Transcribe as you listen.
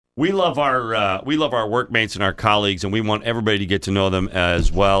We love our workmates and our colleagues, and we want everybody to get to know them as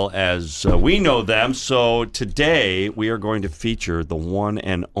well as we know them. So today we are going to feature the one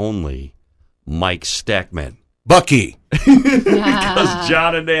and only Mike Steckman. Bucky. Because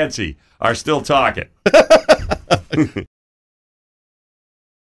John and Nancy are still talking.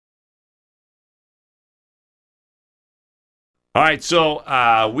 All right,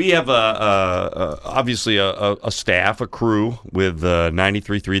 so we have obviously a staff, a crew with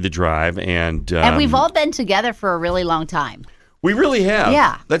 93.3 The Drive, and we've all been together for a really long time. We really have.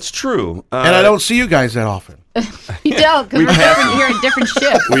 Yeah. That's true. And I don't see you guys that often. You don't, because we're in different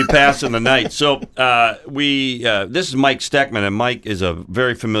shifts. We pass in the night. So this is Mike Steckman, and Mike is a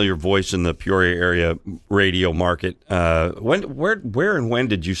very familiar voice in the Peoria area radio market. Where and when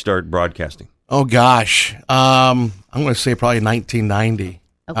did you start broadcasting? Oh, gosh. I'm going to say probably 1990,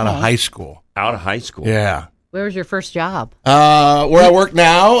 out of high school. Out of high school? Yeah. Where was your first job? Where I work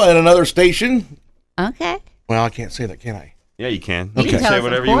now at another station. Okay. Well, I can't say that, can I? Yeah, you can. You You can can tell say us,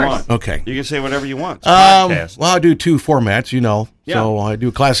 whatever of you course. want. Okay. You can say whatever you want. It's a podcast. Well, I do two formats, you know. Yeah. So I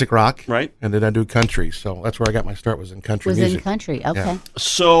do classic rock. Right. And then I do country. So that's where I got my start, was in country Was music. in country. Okay. Yeah.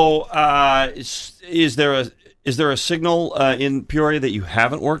 So is there a signal in Peoria that you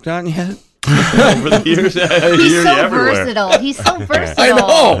haven't worked on yet? Over the years? He's so versatile. He's so versatile. I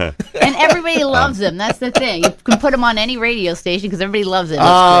know. And everybody loves him. That's the thing. You can put him on any radio station because everybody loves him.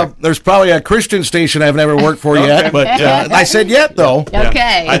 There's probably a Christian station I've never worked for yet, but I said yet, though. Yeah.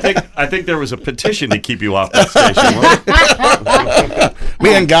 Okay. I think there was a petition to keep you off that station.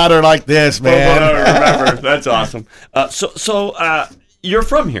 Me and God are like this, man. I remember. That's awesome. So you're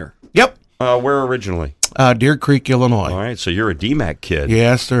from here. Yep. Where originally? Deer Creek, Illinois. All right, so you're a DMAC kid.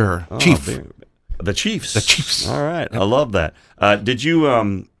 Yes, sir. Oh, Chief. The Chiefs. The Chiefs. All right, I love that. Did you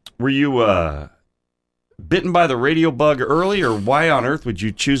were you bitten by the radio bug early, or why on earth would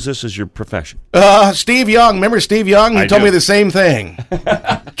you choose this as your profession? Steve Young. Remember Steve Young? He told me the same thing.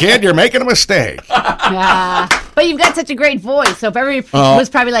 Kid, you're making a mistake. But you've got such a great voice. So if everybody was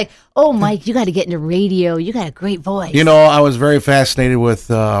probably like, oh, Mike, you got to get into radio. You got a great voice. You know, I was very fascinated with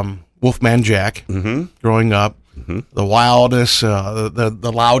Wolfman Jack growing up. The wildness,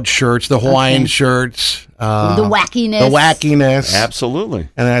 the loud shirts, the Hawaiian shirts. the wackiness. Absolutely.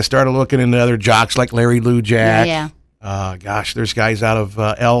 And then I started looking into other jocks like Larry Lou Jack. Yeah. Gosh, there's guys out of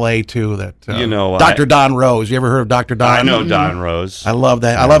L.A. too that Dr. Don Rose. You ever heard of Dr. Don? I know Don Rose. I love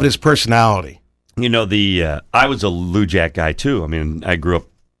that. I love his personality. You know, I was a Lou Jack guy too. I mean, I grew up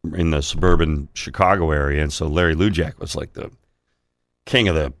in the suburban Chicago area, and so Larry Lou Jack was like the king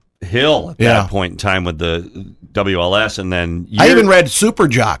of the hill at that point in time with the WLS, and then I even read Super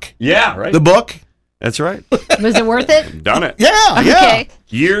Jock. Yeah, right. The book. That's right. Was it worth it? Done it. Yeah, Okay.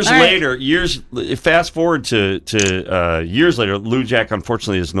 Years later, fast forward to years later, Lou Jack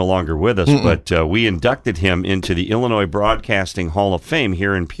unfortunately is no longer with us, but we inducted him into the Illinois Broadcasting Hall of Fame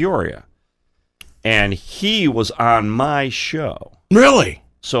here in Peoria. And he was on my show. Really?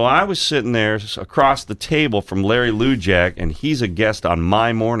 So I was sitting there across the table from Larry Lou Jack, and he's a guest on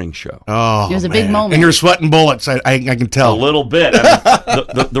my morning show. Oh, it was a big moment. And you're sweating bullets. I can tell. A little bit. I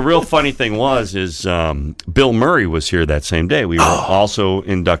mean, the real funny thing is Bill Murray was here that same day. We were also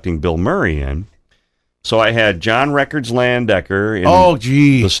inducting Bill Murray in. So I had John Records Landecker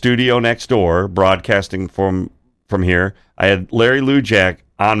in the studio next door, broadcasting from here. I had Larry Lou Jack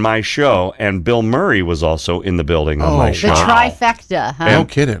on my show, and Bill Murray was also in the building on my show. The trifecta, huh? No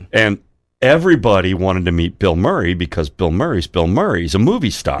kidding. And everybody wanted to meet Bill Murray because Bill Murray's Bill Murray. He's a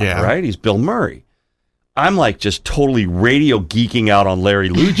movie star, right? He's Bill Murray. I'm like just totally radio geeking out on Larry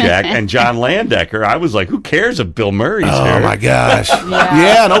Lou Jack and John Landecker. I was like, who cares if Bill Murray's here? Oh, my gosh.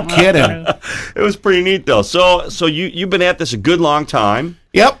 Yeah, no kidding. It was pretty neat, though. So you've been at this a good long time.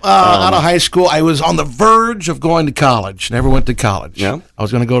 Yep. Out of high school, I was on the verge of going to college. Never went to college. Yeah. I was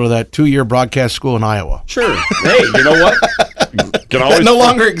going to go to that 2-year broadcast school in Iowa. Sure. Hey, you know what? Can always that no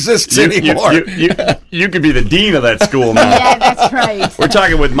longer exists anymore. You could be the dean of that school now. Yeah, that's right. We're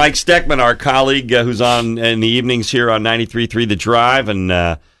talking with Mike Steckman, our colleague who's on in the evenings here on 93.3 The Drive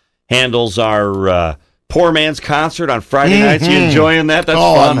and handles our Poor Man's Concert on Friday nights. You enjoying that? That's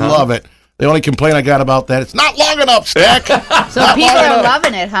fun, I love it. The only complaint I got about that, it's not long enough, Stack. So people are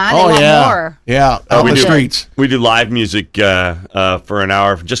loving it, huh? They want more. Yeah, out in the streets. We do live music for an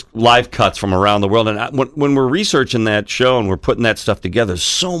hour, just live cuts from around the world. And when we're researching that show and we're putting that stuff together,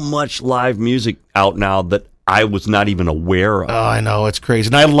 so much live music out now that I was not even aware of. Oh, I know, it's crazy.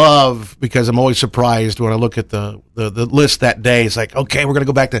 And I love, because I'm always surprised when I look at the list that day. It's like, okay, we're going to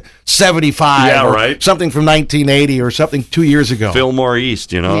go back to 75 Yeah, or right. something from 1980 or something 2 years ago. Fillmore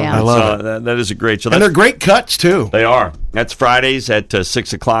East, you know. Yeah. I love it. That is a great show. And they're great cuts, too. They are. That's Fridays at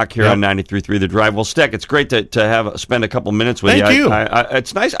 6 o'clock here Yep. on 93.3 The Drive. Well, Steck, it's great to spend a couple minutes with Thank you.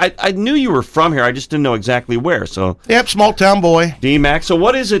 It's nice. I knew you were from here. I just didn't know exactly where. So, Yep, small town boy. D-Mac. So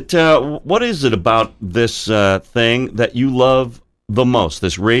what is it about this thing that you love the most,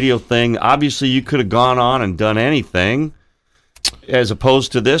 this radio thing? Obviously, you could have gone on and done anything as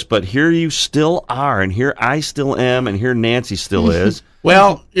opposed to this, but here you still are, and here I still am, and here Nancy still is.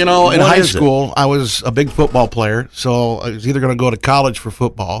 Well, in What high is it? school, I was a big football player, so I was either going to go to college for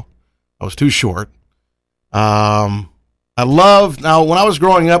football. I was too short. Now, when I was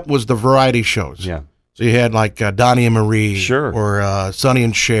growing up, was the variety shows. Yeah. So you had like Donnie and Marie, Sure. or Sonny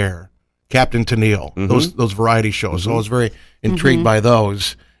and Cher, Captain Tennille, Mm-hmm. those variety shows. So I was very intrigued by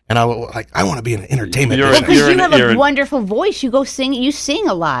those, and I want to be in entertainment You're- business. Because you have you're a an- wonderful voice. You go sing. You sing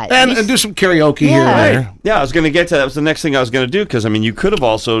a lot. and do some karaoke here Yeah. and there. Yeah, I was going to get to that. Was the next thing I was going to do, because, I mean, you could have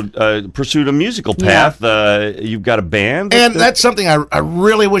also pursued a musical path. You've got a band. And that's something I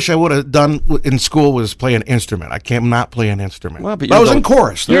really wish I would have done in school, was play an instrument. I cannot play an instrument. Well, but I you're was the- in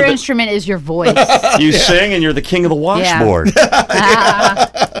chorus. Your instrument is your voice. You sing, and you're the king of the washboard.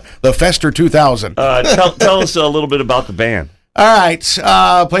 The Fester 2000. Tell us a little bit about the band. All right,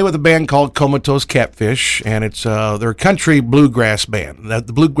 play with a band called Comatose Catfish, and it's they're a country bluegrass band. The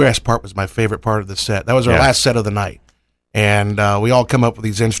bluegrass part was my favorite part of the set. That was our Yeah. last set of the night, and we all come up with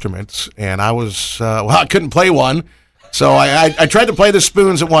these instruments. And I was I couldn't play one, so I tried to play the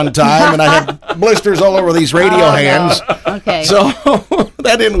spoons at one time, and I had blisters all over these radio hands. Okay. So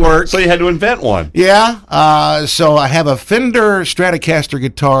that didn't work. So you had to invent one. Yeah, so I have a Fender Stratocaster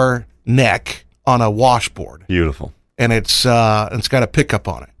guitar neck on a washboard, Beautiful. and it's got a pickup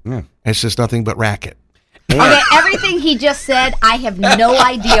on it. Yeah. It's just nothing but racket. Okay, everything he just said, I have no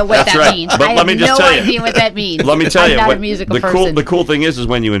idea what That's that right. means. But I let me have just no tell you. idea what that means. Let me tell I'm you, not what- a musical the person. cool thing is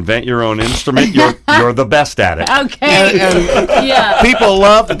when you invent your own instrument, you're the best at it. Okay. And Yeah. people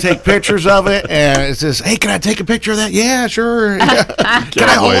love to take pictures of it, and it says, "Hey, can I take a picture of that?" Yeah, sure. Can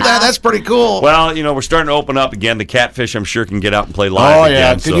I hold wait. that? That's pretty cool. Well, we're starting to open up again. The Catfish, I'm sure, can get out and play live Oh again.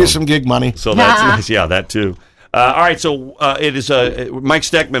 yeah, could so, use some gig money. So that's nice. Yeah, that too. All right, so it is Mike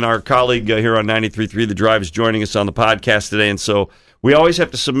Steckman, our colleague here on 93.3 The Drive, is joining us on the podcast today. And so we always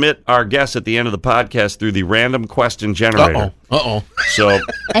have to submit our guests at the end of the podcast through the random question generator. Uh-oh. So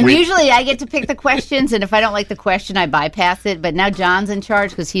And usually I get to pick the questions, and if I don't like the question, I bypass it. But now John's in charge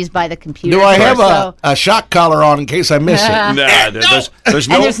because he's by the computer. Do I have so- a shock collar on in case I miss it? there's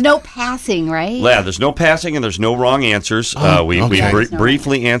And no. there's no passing, right? Yeah, there's no passing and there's no wrong answers. We okay.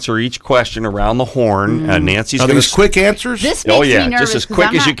 briefly answer each question around the horn. Nancy's Are going these to quick answers? This makes Oh yeah, me nervous just as 'cause quick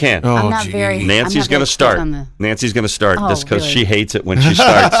I'm as you not- can. Oh, I'm not gee. very. Nancy's going to start. Nancy's going to start Oh, this because really? she hates it when she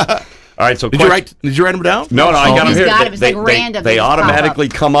starts. All right, so Did you write them down? No, I got them He's here. got it. It's like random. They They just pop automatically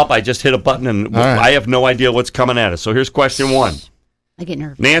come up. I just hit a button, and All right. I have no idea what's coming at us. So here's question one. I get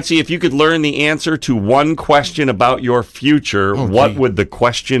nervous. Nancy, if you could learn the answer to one question about your future, what gee. would the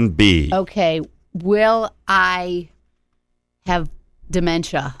question be? Okay, will I have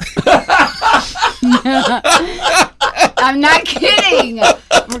dementia? I'm not kidding.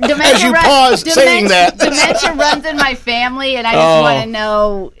 Dementia As you pause saying that. dementia runs in my family, and I just Oh. want to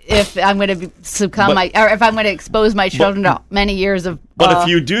know if I'm going to succumb, or if I'm going to expose my children to many years of. But if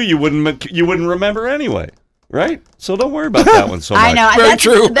you do, you wouldn't remember anyway, right? So don't worry about that one so much. I know Very that's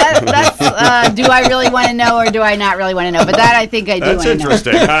true. That's do I really want to know or do I not really want to know? But that I think I do. That's want to know.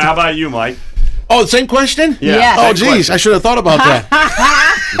 interesting. How about you, Mike? Oh, the same question? Yeah. Yes. Oh, Same geez, question. I should have thought about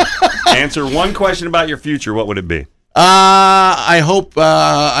that. Answer one question about your future. What would it be? I hope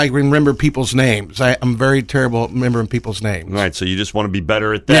I remember people's names. I'm very terrible at remembering people's names. All right, so you just want to be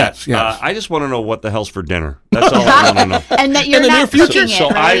better at that. Yes. I just want to know what the hell's for dinner. That's all I want to know. And that you're In the near not future? cooking it, So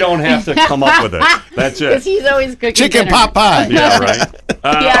I right? don't have to come up with it. That's Because it. he's always cooking Chicken dinner. pot pie. Yeah, right.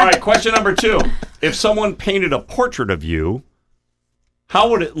 Yeah. All right, question number 2. If someone painted a portrait of you, how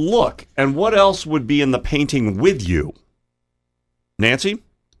would it look? And what else would be in the painting with you? Nancy?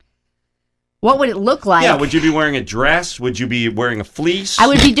 What would it look like? Yeah, would you be wearing a dress? Would you be wearing a fleece? I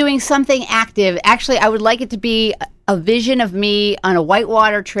would be doing something active. Actually, I would like it to be a vision of me on a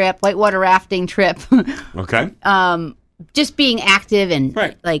whitewater rafting trip. Okay. Just being active and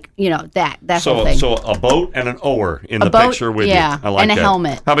Right. that whole thing. So a boat and an oar in A the boat, picture with yeah, you. I like and a that.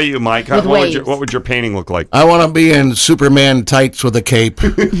 helmet. How about you, Mike? With What waves. would your painting look like? I want to be in Superman tights with a cape.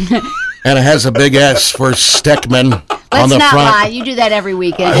 And it has a big S for Steckman on Let's the not front. lie. You do that every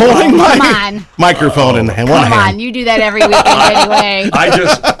weekend. Holding my Come on. microphone in one Come hand. on. You do that every weekend anyway.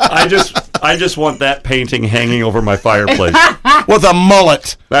 I just want that painting hanging over my fireplace. With a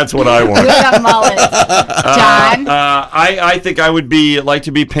mullet. That's what I want. With a mullet. John? I think I would like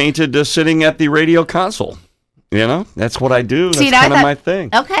to be painted sitting at the radio console. You know, that's what I do. That's kind of my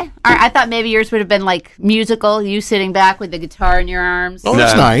thing. Okay. All right. I thought maybe yours would have been like musical, you sitting back with the guitar in your arms. Oh,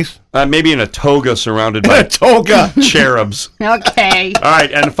 that's nice. Maybe in a toga surrounded by toga cherubs. Okay. All right,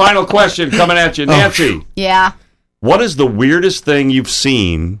 and final question coming at you, Nancy. Yeah. What is the weirdest thing you've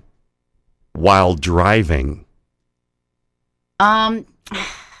seen while driving? Gosh,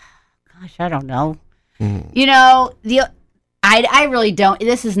 I don't know. You know, I really don't.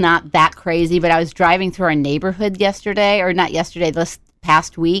 This is not that crazy, but I was driving through our neighborhood this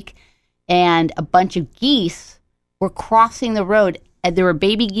past week, and a bunch of geese were crossing the road. And there were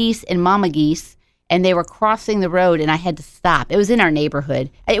baby geese and mama geese, and they were crossing the road, and I had to stop. It was in our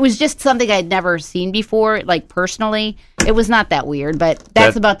neighborhood. It was just something I'd never seen before, like personally. It was not that weird, but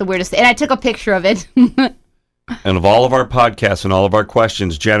that's about the weirdest thing. And I took a picture of it. And of all of our podcasts and all of our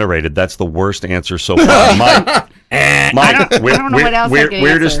questions generated, that's the worst answer so far. Mike, I don't know what else I could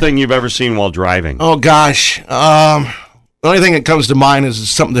weirdest answer. thing you've ever seen while driving? Oh, gosh. The only thing that comes to mind is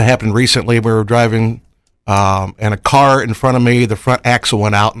something that happened recently. We were driving, and a car in front of me, the front axle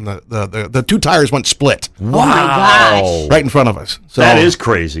went out, and the two tires went split. Wow. Oh, my gosh. Right in front of us. So, That is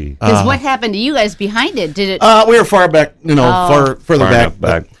crazy. Because what happened to you guys behind it? Did it? we were far back, further Far back. enough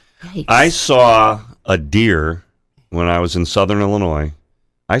back. Yikes. I saw a deer when I was in southern Illinois.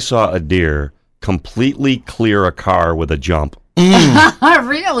 I saw a deer completely clear a car with a jump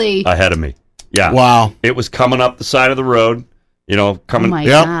Really? ahead of me. Yeah. Wow. It was coming up the side of the road, Oh, my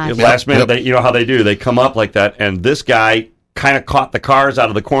Yep. gosh. last minute. Yep. You know how they do. They come up like that, and this guy kind of caught the cars out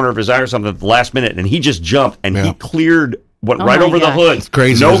of the corner of his eye or something at the last minute, and he just jumped, and he went Oh right my over the gosh. hood. It's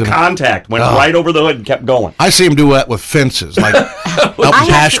crazy, No isn't it? contact. Went right over the hood and kept going. I see him do that with fences, like out in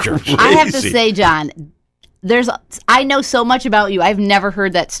pasture. I have to Crazy. say, John, I know so much about you. I've never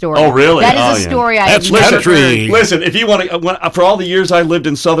heard that story. Oh, really? That is Oh, a yeah. story That's I've never country. heard. Listen, if you want to, for all the years I lived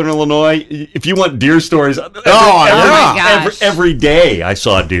in Southern Illinois, if you want deer stories, my gosh. every day I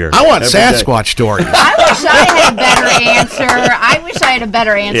saw a deer. I want Every day. Sasquatch stories. I wish I had a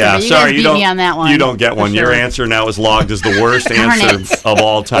better answer. Yeah, but you sorry, guys beat me on that one. You don't get one. For Your sure. answer now is logged as the worst Darn answer it. of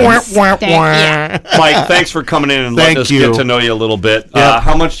all time. Yeah. Mike, thanks for coming in and letting Thank us you. get to know you a little bit. Yep.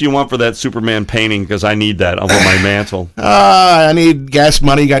 How much do you want for that Superman painting? Because I need that over my mantle. I need gas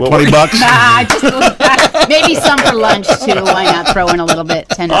money. Got $20. Maybe some for lunch too. Why not throw in a little bit,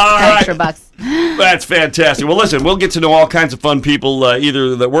 10 right. extra bucks? That's fantastic. Well, listen, we'll get to know all kinds of fun people,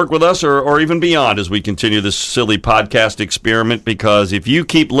 either that work with us or even beyond, as we continue this silly podcast experiment. Because if you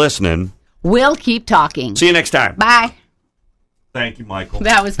keep listening, We'll keep talking. see you next time. Bye. Thank you, Michael.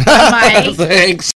 That was fun, Mike. Thanks.